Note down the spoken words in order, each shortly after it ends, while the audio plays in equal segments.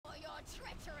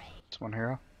one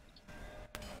hero.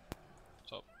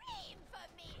 What's up?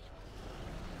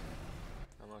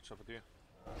 How much up with you?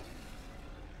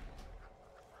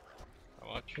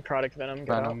 How much? Necrotic Venom, get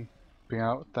Venom, be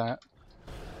out with that.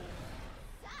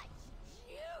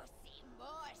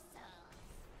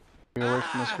 Be away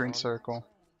from this green circle.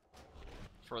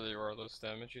 For the regardless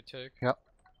damage you take. Yep.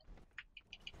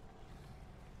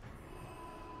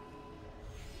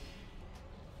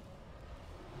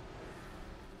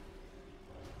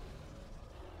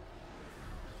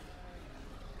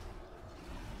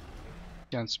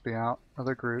 Against be out of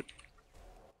the group.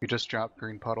 You just drop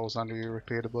green puddles under you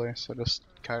repeatedly, so just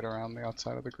kite around the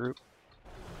outside of the group.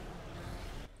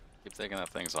 Keep thinking that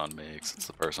thing's on me, because it's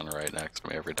the person right next to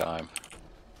me every time.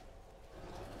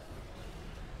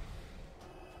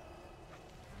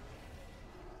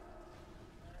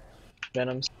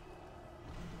 Venoms.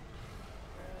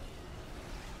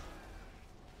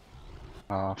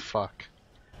 Oh fuck.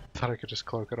 Thought I could just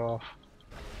cloak it off.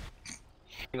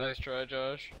 Nice try,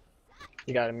 Josh.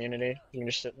 You got immunity. You can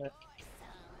just sit in it.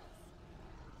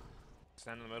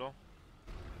 Stand in the middle.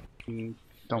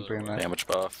 Don't be in that. Damage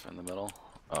buff in the middle.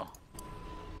 Oh.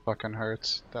 Fucking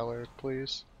hurts. Delaware,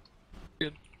 please.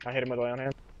 I hit him with oil on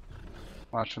hand.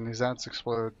 Watch, when these ants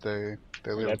explode, they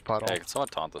leave a puddle. Hey, can someone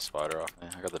taunt the spider off me?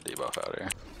 I got the debuff out here.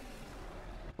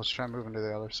 Let's try moving to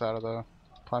the other side of the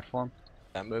platform.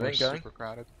 I'm We're moving, going. super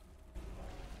crowded.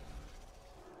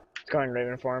 Going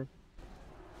Raven form.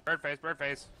 Bird face, bird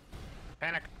face.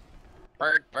 Panic.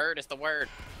 Bird is the word.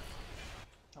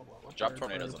 Oh, well, Drop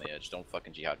tornadoes on the edge. Don't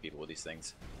fucking jihad people with these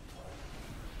things.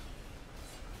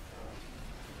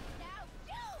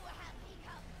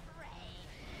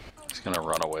 He's gonna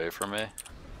run away from me.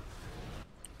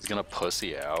 He's gonna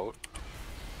pussy out.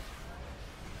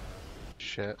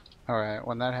 Shit. Alright,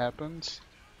 when that happens...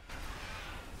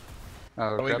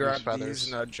 Oh, We grab grab these feathers.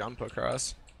 these and jump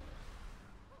across.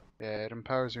 Yeah, it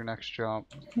empowers your next jump.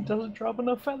 Doesn't drop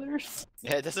enough feathers.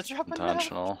 Yeah, it doesn't drop enough.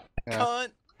 Intentional. Yeah. Cunt.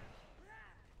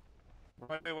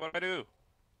 What do I do?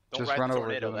 Don't Just ride run the over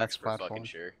to tornado, the that's next for fucking platform.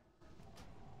 sure.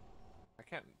 I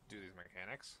can't do these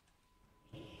mechanics.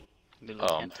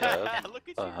 Oh, I'm dead. Look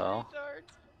at The you, hell? retard.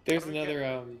 There's How do we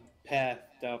another path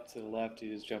off to the left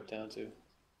you just jump down to.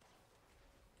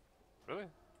 Really?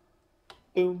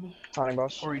 Boom. Haunting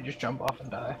boss. Or you just jump off and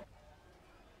die.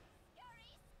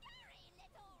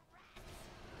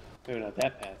 No, not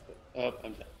that path, but oh,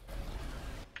 I'm dead.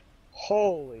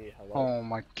 Holy hello. Oh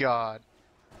my god.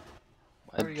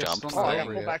 I How are you guys jumped still Oh, not I thing, gotta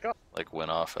over pull yet? back up. like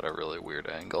went off at a really weird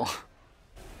angle.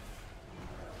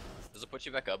 Does it put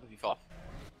you back up if you fall?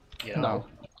 Yeah. No.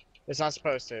 It's not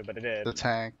supposed to, but it did. The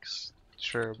tanks,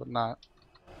 sure, but not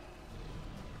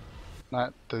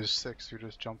those 6 who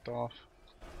just jumped off.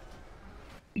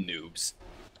 Noobs.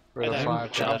 Or the And 5 who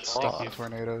got jumped stuck in off.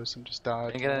 tornadoes and just I died.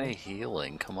 didn't get any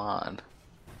healing, come on.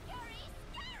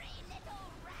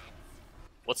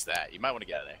 What's that? You might want to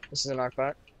get out of there. This is a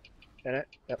knockback. In it.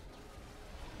 Yep.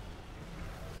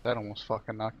 That almost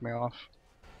fucking knocked me off.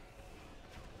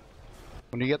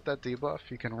 When you get that debuff,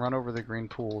 you can run over the green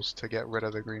pools to get rid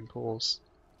of the green pools.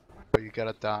 But you get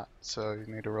a dot, so you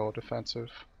need to roll defensive.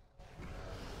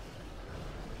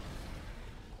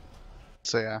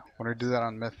 So yeah, when we do that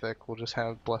on Mythic, we'll just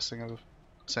have Blessing of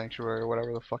Sanctuary or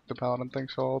whatever the fuck the Paladin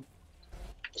thing's called.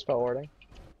 Spell warding.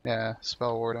 Yeah,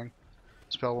 spell warding.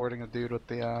 Spell warding a dude with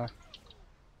the I'm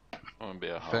gonna be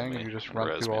a Thing, homie you just and run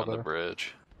res through me all on the the-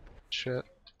 bridge. shit.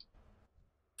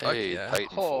 Fuck Hey, yeah. Titan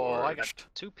Oh, I got Forged.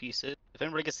 2 pieces. If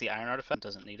anybody gets the iron artifact,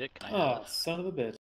 doesn't need it. Can I have Oh, it? son of a bitch.